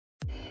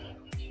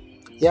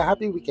Yeah,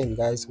 happy weekend,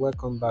 guys.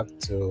 Welcome back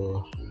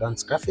to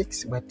Dance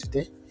Graphics. But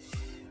today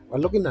we're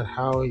looking at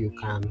how you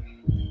can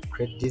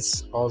create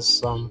this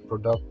awesome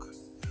product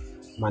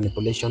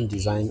manipulation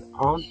design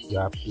on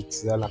your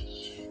Pixellab.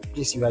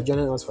 Please, if you are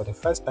joining us for the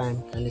first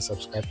time, kindly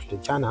subscribe to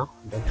the channel,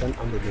 then turn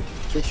on the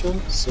notification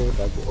so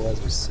that you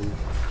always receive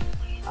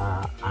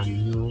our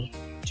new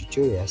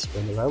tutorials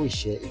whenever we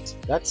share it.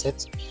 That's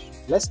it.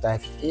 Let's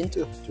dive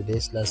into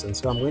today's lesson.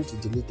 So I'm going to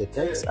delete the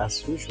text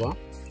as usual,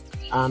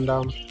 and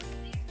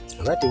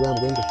right away I'm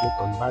going to click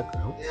on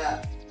background.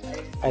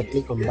 I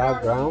click on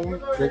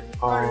background, click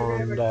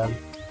on the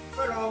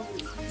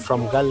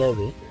from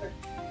gallery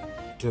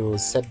to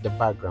set the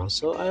background.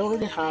 So I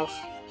already have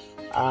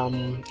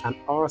an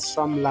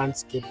awesome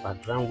landscape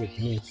background with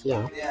me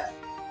here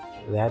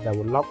that I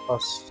would love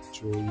us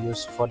to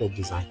use for the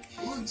design.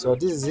 So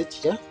this is it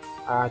here.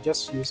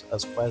 Just use a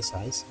square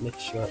size, make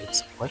sure it's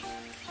square.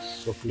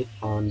 So click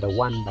on the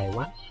one by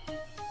one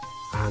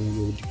and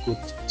you'll be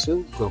good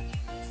to go.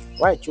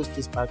 Why I choose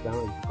this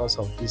background is because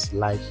of these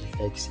light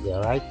effects here,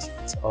 right?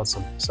 It's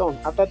awesome. So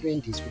after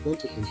doing this, we're going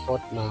to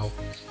import now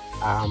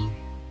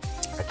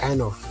a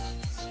kind of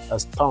a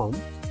storm.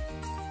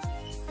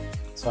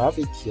 So I have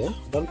it here.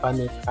 Don't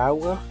panic, I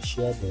will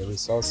share the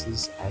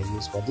resources I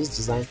use for this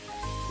design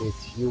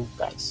with you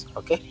guys.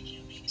 Okay,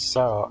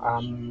 so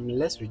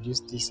let's reduce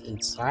this in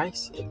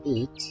size a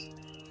bit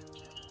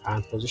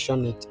and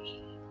position it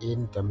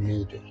in the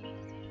middle.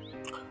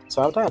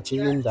 So after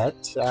achieving that,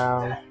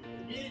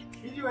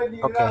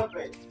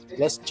 okay,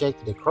 let's check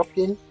the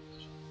cropping.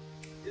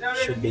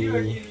 Should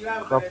be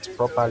cropped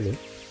properly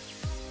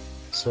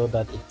so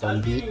that it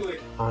can be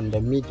on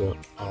the middle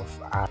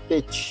of our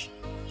page.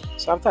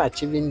 So after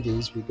achieving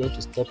this, we're going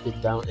to step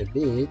it down a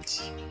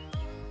bit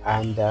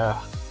and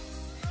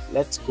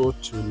let's go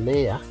to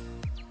layer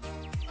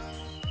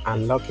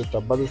and lock it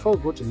up. But before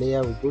we go to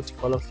layer, we go to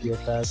color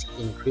filters,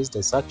 increase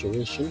the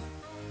saturation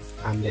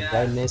and the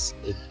brightness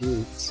a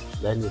bit.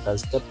 Then you can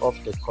step up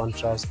the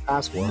contrast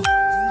as well.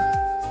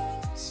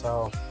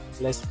 So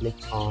let's click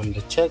on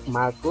the check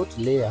mark, go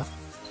to layer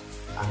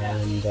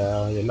and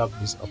you lock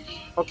this up.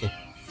 Okay,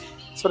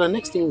 so the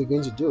next thing we're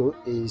going to do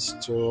is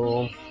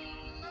to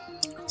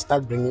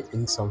start bringing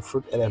in some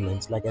fruit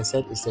elements. Like I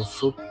said, it's a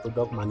fruit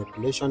product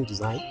manipulation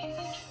design,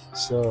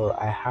 so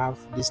I have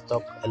these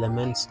top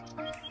elements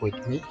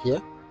with me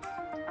here.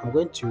 I'm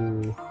going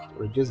to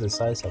reduce the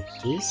size of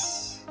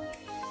this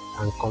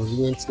and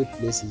conveniently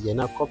place it here.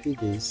 Now copy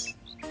this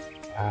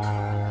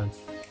and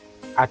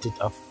add it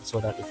up so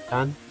that it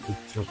can be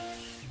through.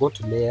 Go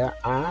to layer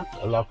and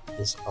lock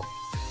this up.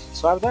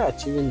 So after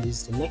achieving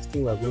this, the next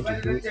thing we're going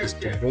to do is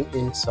to bring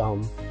in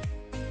some.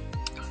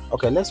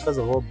 Okay, let's first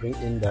of all bring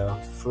in the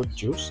fruit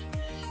juice.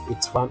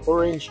 It's an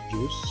orange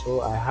juice,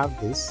 so I have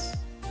this.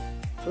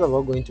 First of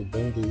all, going to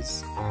bring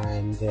this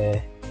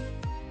and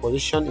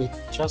position it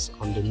just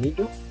on the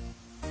middle.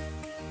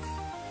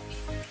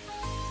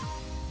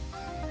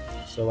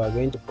 So we're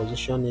going to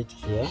position it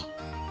here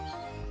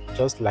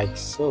just like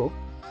so,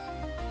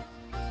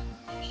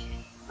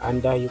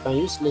 and you can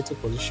use little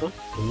position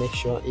to make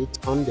sure it's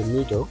on the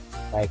middle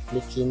by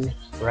clicking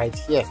right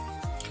here.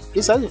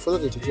 Please, as you follow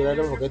the tutorial,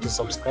 don't forget to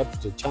subscribe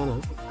to the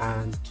channel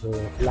and to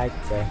like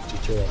the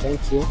tutorial.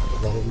 Thank you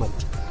very much.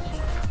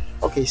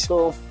 Okay,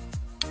 so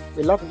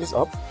we lock this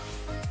up,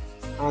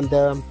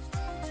 and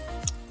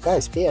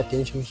guys, pay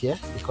attention here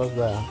because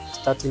we're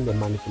starting the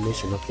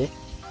manipulation. Okay,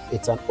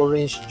 it's an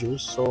orange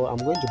juice, so I'm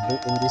going to bring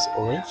in this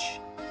orange.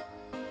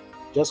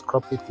 Just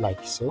crop it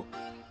like so,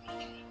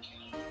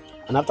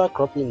 and after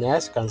cropping,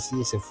 as you can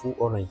see, it's a full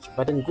orange.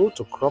 But then go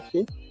to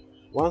cropping.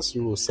 Once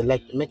you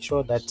select, make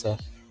sure that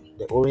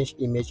the orange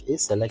image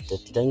is selected.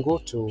 Then go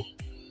to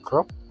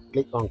crop,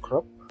 click on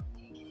crop,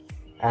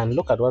 and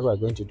look at what we're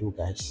going to do,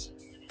 guys.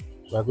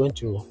 We're going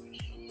to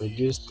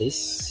reduce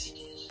this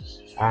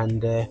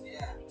and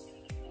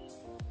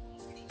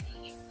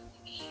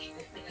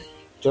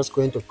just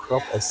going to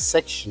crop a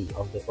section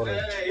of the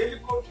orange.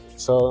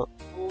 So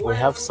we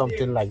have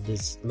something like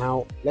this.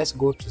 Now let's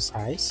go to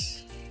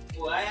size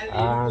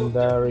and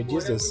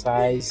reduce the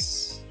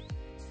size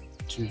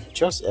to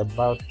just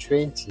about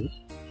 20.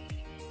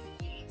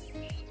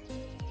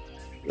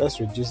 Let's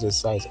reduce the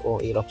size. Oh,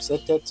 it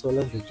offsetted, so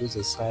let's reduce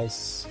the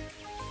size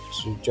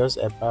to just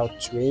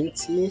about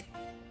 20.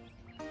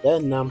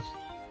 Then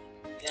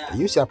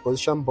use your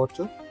position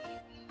button,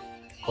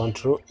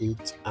 control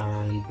it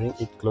and bring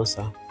it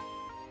closer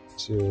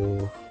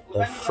to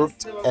the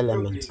fruit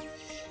element.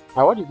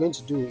 Now what you're going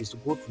to do is to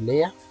go to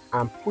layer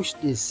and push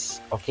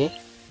this. Okay,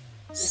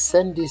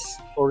 send this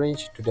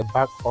orange to the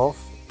back of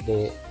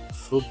the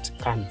fruit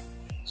can.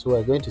 So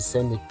we're going to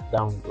send it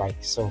down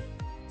like so.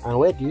 And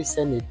where do you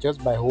send it?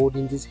 Just by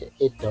holding these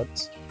 8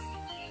 dots,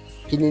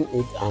 pinning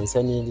it and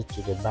sending it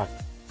to the back.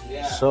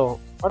 So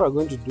what we're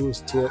going to do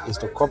still is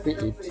to copy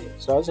it.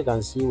 So as you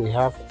can see, we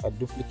have a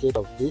duplicate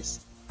of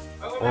this,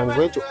 and I'm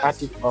going to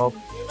add it up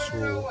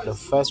to the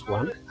first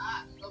one.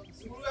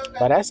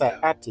 But as I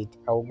add it,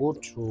 I'll go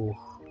to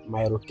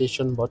my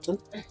rotation button,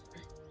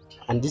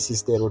 and this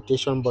is the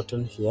rotation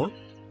button here.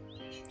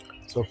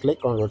 So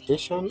click on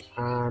rotation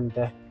and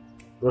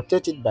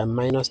rotate it by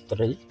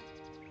 -3.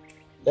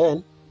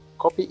 Then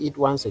copy it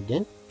once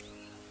again,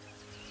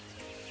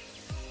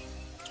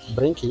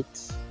 bring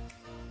it,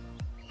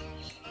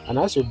 and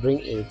as you bring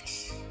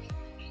it,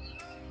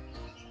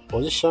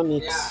 position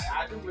it.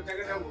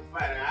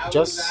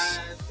 Just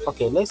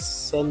okay. Let's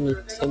send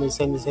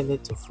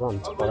it to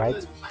front. All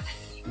right.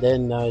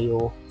 Then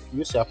you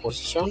use your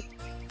position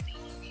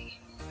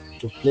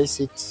to place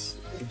it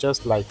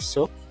just like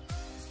so.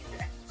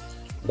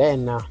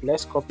 Then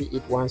let's copy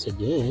it once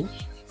again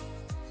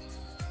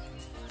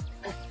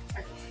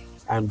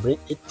and bring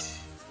it.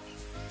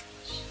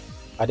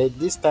 But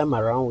this time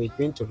around, we're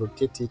going to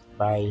rotate it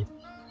by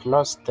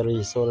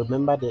 +3. So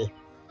remember, the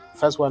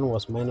first one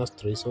was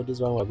 -3, so this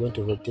one we're going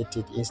to rotate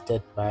it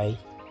instead by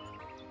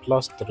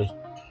 +3.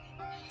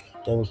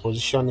 Then we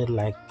position it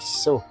like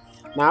so.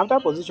 Now after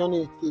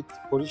positioning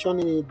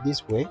it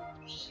this way,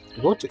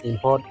 go to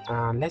import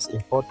and let's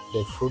import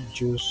the fruit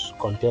juice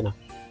container.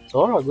 So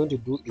all we're going to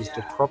do is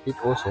to crop it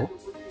also,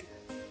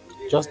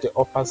 just the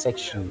upper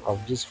section of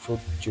this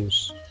fruit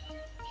juice.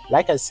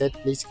 Like I said,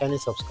 please kindly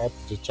subscribe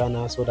to the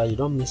channel so that you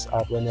don't miss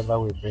out whenever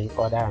we bring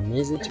other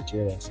amazing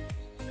tutorials.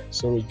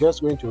 So we're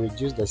just going to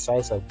reduce the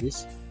size of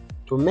this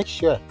to make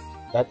sure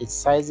that it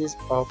sizes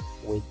up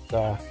with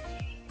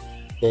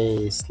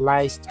the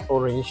sliced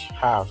orange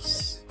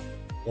halves.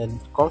 Then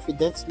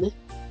confidently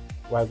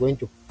we're going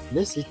to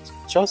place it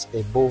just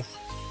above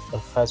the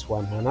first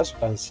one, and as you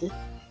can see,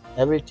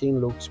 everything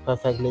looks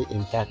perfectly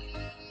intact.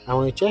 And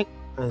when you check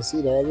and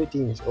see that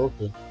everything is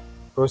okay,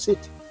 proceed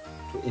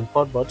to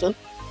import button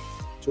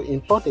to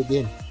import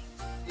again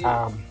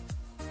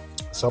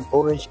some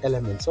orange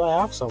elements. So I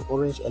have some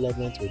orange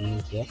elements with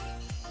me here.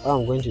 What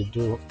I'm going to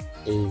do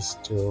is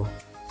to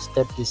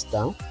step this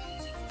down.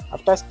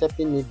 After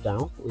stepping it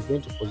down, we're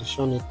going to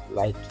position it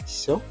like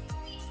so.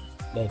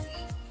 Then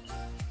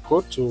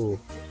go to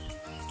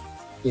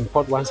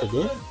import once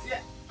again,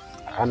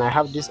 and I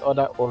have this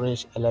other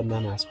orange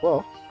element as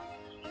well.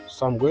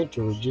 So I'm going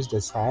to reduce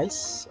the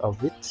size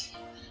of it,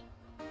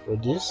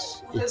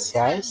 reduce its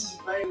size,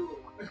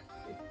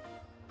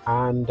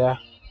 and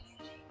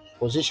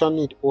position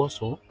it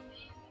also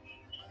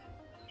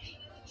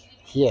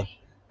here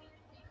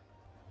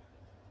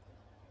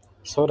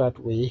so that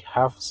we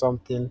have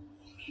something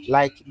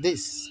like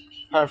this.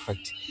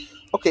 Perfect.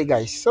 Okay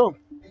guys, so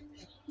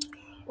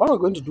what we're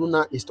going to do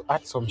now is to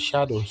add some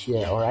shadow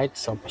here. All right,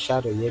 some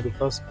shadow here,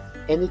 because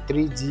any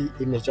 3D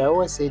image, I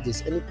always say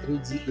this, any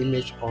 3D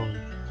image on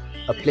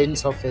a plane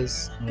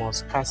surface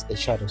must cast a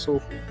shadow.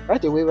 So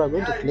right away we're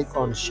going to click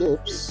on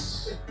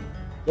shapes,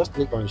 just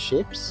click on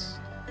shapes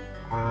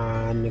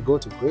and go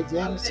to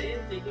gradients.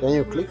 Then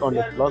you click on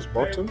the plus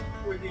button.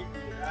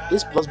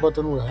 This plus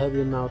button will help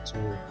you now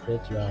to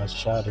create your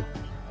shadow.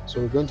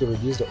 So we're going to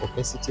reduce the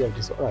opacity of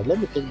this. All right, let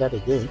me take that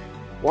again.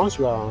 Once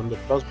you are on the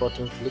plus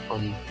button,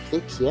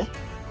 click here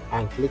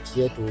and click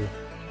here to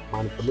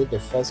manipulate the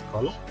first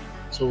color.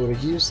 So we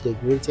reduce the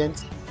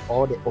gradient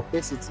or the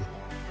opacity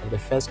of the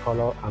first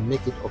color and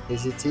make it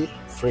opacity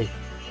free.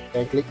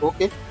 Then click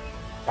OK,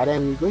 and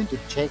then we're going to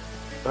check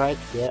right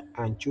here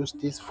and choose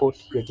this fourth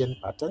gradient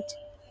pattern.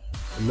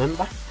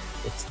 Remember,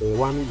 it's the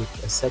one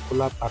with a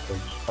circular pattern.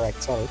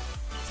 Correct, sorry,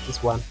 it's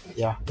this one.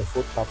 Yeah, the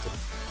fourth pattern,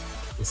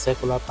 the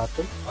circular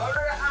pattern.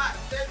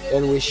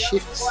 Then we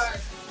shift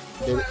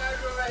the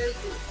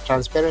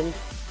transparent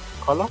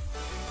color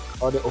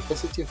or the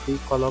opacity free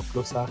color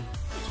closer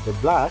to the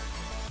black.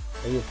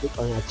 Then you click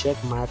on your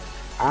check mark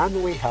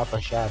and we have a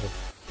shadow.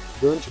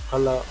 Going to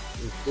color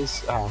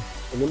this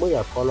enable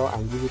your color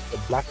and give it a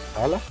black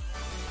color,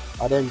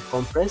 or then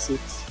compress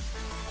it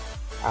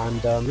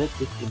and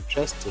make it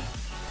interesting.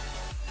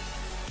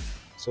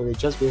 So we're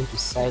just going to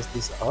size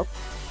this up.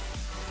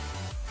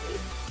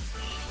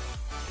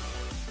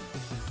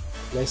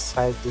 Let's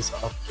size this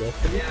up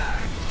carefully.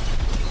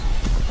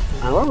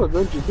 And what we're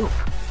going to do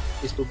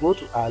is to go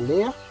to our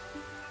layer,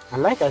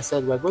 and like I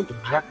said, we're going to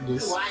drag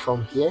this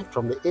from here,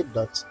 from the 8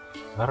 dots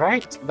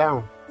right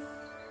down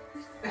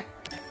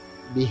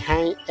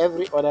behind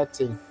every other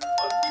thing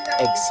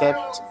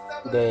except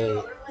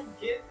the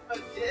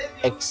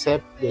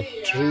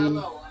tree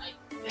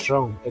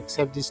trunk,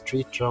 except this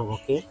tree trunk.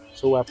 Okay,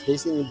 so we're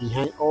placing it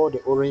behind all the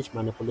orange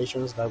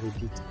manipulations that we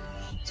did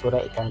so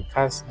that it can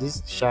cast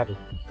this shadow.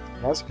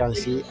 As you can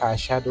see, our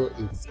shadow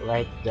is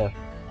right there,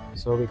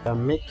 so we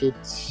can make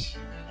it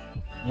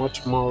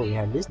much more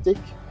realistic.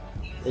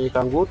 And you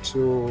can go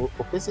to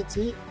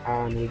opacity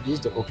and reduce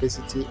the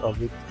opacity of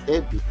it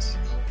a bit,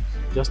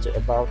 just to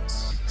about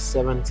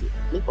 70.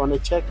 Click on the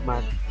check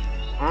mark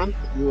and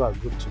you are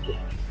good to go.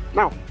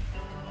 Now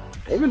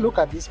if you look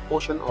at this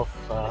portion of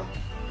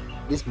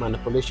this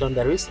manipulation,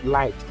 there is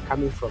light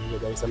coming from here.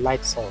 There is a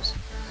light source.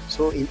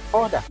 So in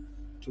order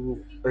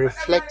to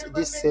reflect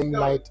this same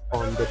light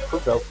on the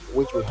product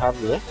which we have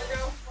here,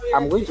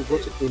 I'm going to go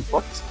to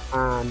import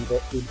and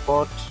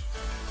import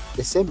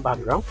the same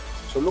background.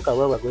 So look at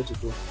what we're going to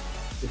do.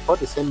 Import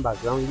the same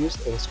background, use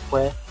a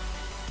square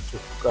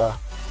to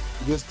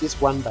use this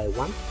 1 by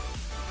 1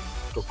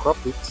 to crop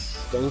it,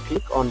 then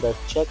click on the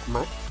check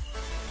mark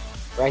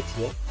right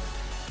here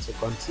to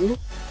continue.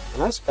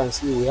 And as you can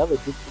see, we have a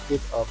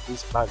duplicate of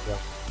this background.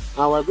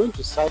 Now we're going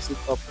to size it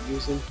up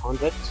using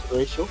 100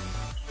 ratio.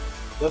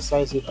 Just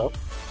size it up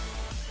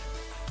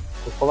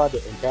to cover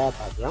the entire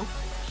background.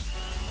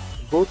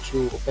 Go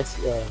to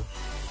opacity,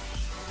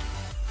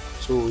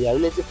 to your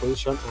relative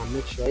position, and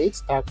make sure it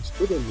starts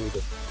to the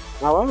middle.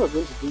 Now what we're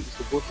going to do is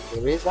to go to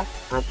eraser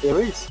and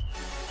erase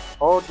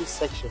all this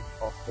section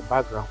of the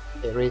background.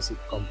 Erase it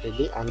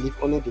completely and leave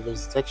only the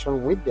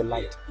section with the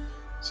light.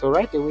 So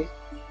right away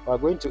we're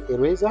going to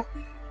eraser.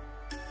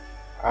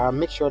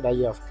 Make sure that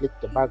you have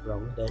clicked the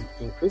background, then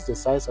increase the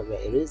size of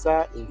the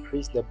eraser,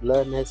 increase the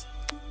blurriness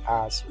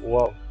as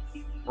well.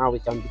 Now we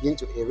can begin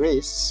to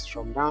erase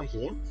from down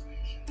here.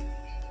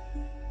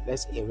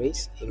 Let's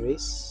erase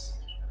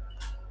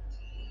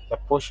the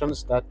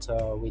portions that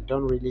we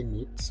don't really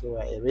need. So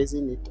we're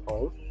erasing it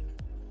all,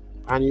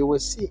 and you will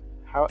see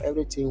how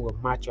everything will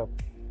match up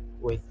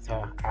with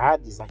our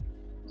design.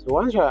 So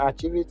once you are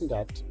achieving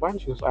that,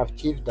 once you've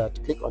achieved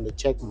that, click on the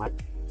check mark,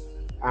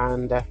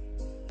 and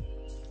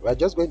we're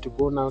just going to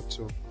go now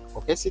to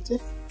opacity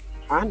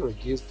and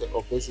reduce the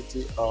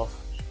opacity of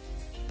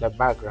the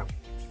background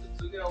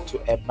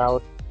to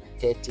about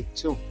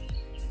 32,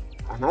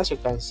 and as you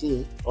can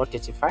see, or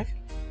 35.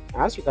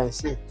 As you can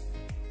see,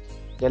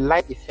 the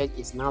light effect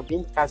is now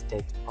being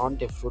casted on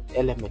the fruit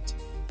element.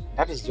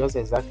 That is just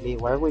exactly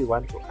what we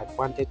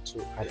wanted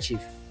to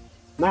achieve.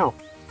 Now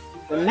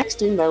the next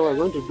thing that we're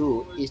going to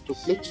do is to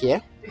click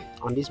here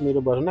on this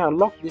middle button. Now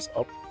lock this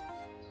up,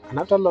 and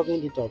after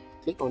locking it up,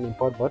 click on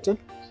import button,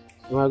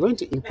 and we're going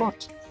to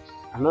import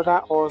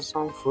another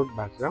awesome fruit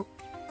background.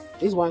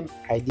 This one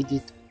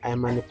I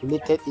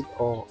manipulated it,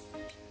 or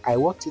I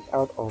worked it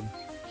out on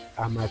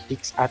my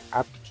Pixellab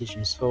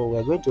application. So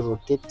we're going to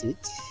rotate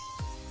it,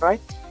 right?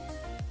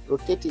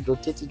 Rotate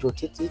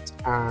it,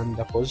 and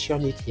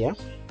position it here.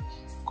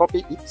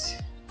 Copy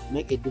it,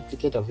 make a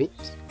duplicate of it,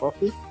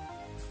 copy,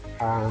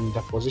 and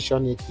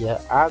position it here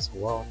as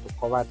well to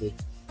cover the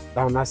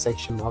downer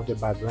section of the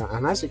background.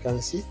 And as you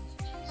can see,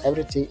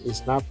 everything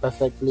is now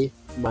perfectly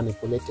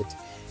manipulated.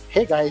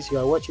 Hey guys, you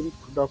are watching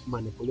product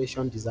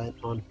manipulation design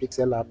on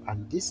Pixellab,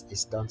 and this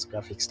is Dance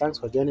Graphics. Thanks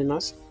for joining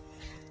us.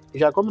 If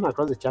you are coming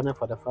across the channel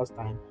for the first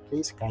time,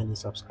 please kindly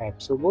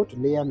subscribe. So go to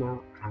layer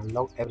now and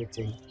lock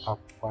everything up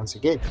once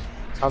again.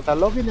 So after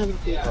locking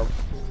everything up,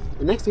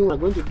 the next thing we're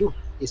going to do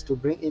is to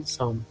bring in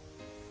some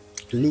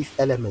leaf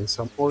elements,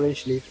 some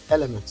orange leaf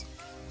elements.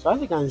 So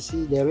as you can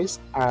see, there is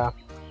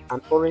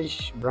an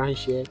orange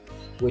branch here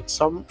with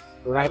some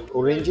ripe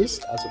oranges.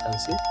 As you can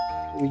see,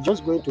 we're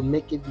just going to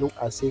make it look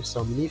as if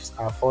some leaves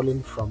are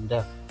falling from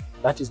there.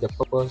 That is the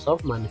purpose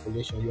of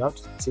manipulation. You have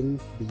to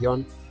think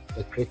beyond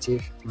the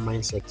creative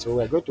mindset. So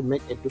we're going to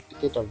make a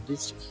duplicate of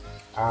this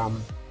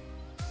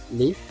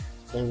leaf,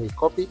 then we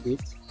copy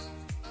it,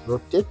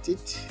 rotate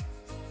it,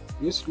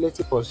 use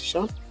relative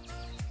position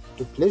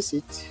to place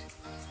it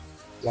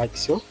like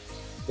so.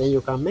 Then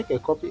you can make a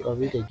copy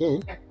of it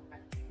again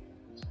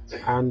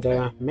and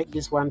make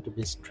this one to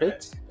be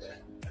straight,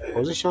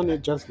 position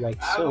it just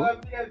like so.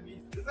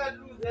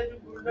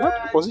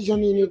 Not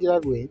positioning it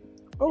that way,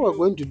 what we're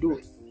going to do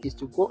is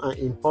to go and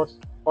import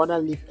other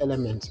leaf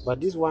elements, but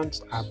these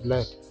ones are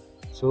blurred.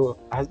 So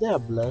as they are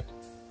blurred,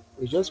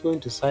 we're just going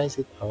to size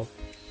it up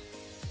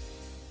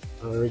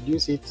and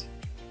reduce it,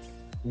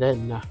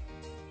 then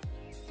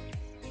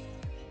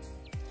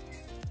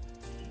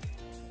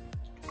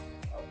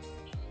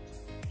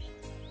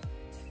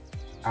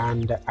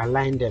and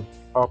align them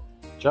up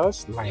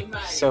just like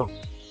so.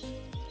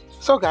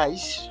 So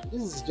guys,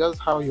 this is just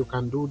how you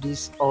can do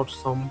this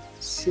awesome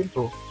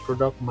simple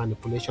product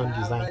manipulation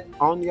design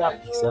on your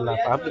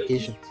Pixellab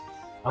application.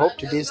 I hope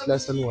today's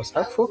lesson was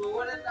helpful,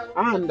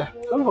 and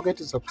don't forget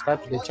to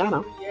subscribe to the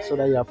channel so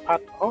that you are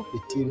part of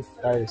the team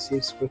that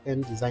receives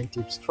frequent design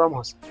tips from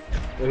us.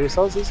 The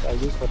resources I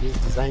use for this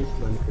design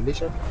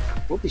manipulation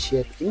will be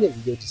shared in the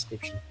video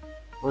description.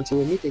 Until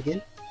we meet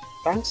again,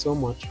 thanks so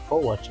much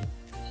for watching.